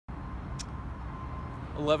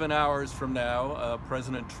11 hours from now,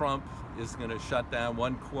 President Trump is going to shut down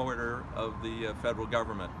 1/4 of the federal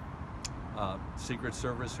government. Secret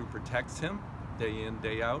Service, who protects him day in,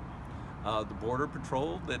 day out. The Border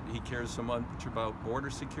Patrol, that he cares so much about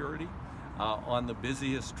border security. On the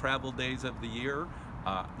busiest travel days of the year,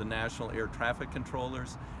 the National Air Traffic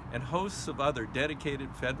Controllers, and hosts of other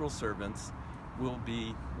dedicated federal servants will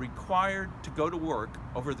be required to go to work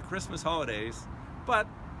over the Christmas holidays, but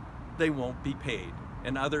they won't be paid,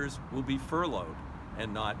 and others will be furloughed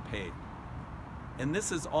and not paid. And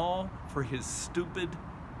this is all for his stupid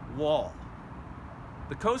wall.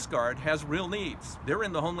 The Coast Guard has real needs. They're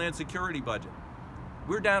in the Homeland Security budget.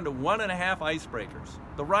 We're down to 1.5 icebreakers.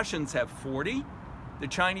 The Russians have 40. The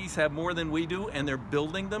Chinese have more than we do, and they're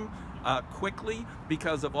building them quickly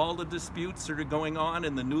because of all the disputes that are going on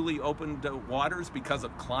in the newly opened waters because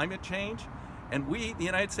of climate change. And we, the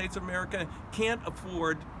United States of America, can't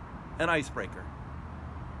afford an icebreaker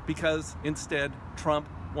because instead Trump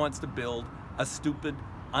wants to build a stupid,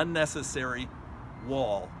 unnecessary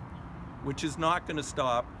wall, which is not going to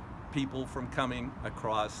stop people from coming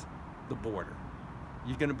across the border.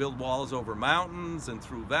 You're going to build walls over mountains and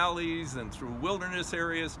through valleys and through wilderness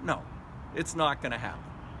areas? No, it's not going to happen.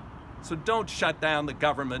 So don't shut down the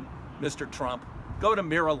government, Mr. Trump. Go to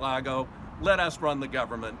Mar-a-Lago, let us run the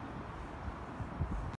government,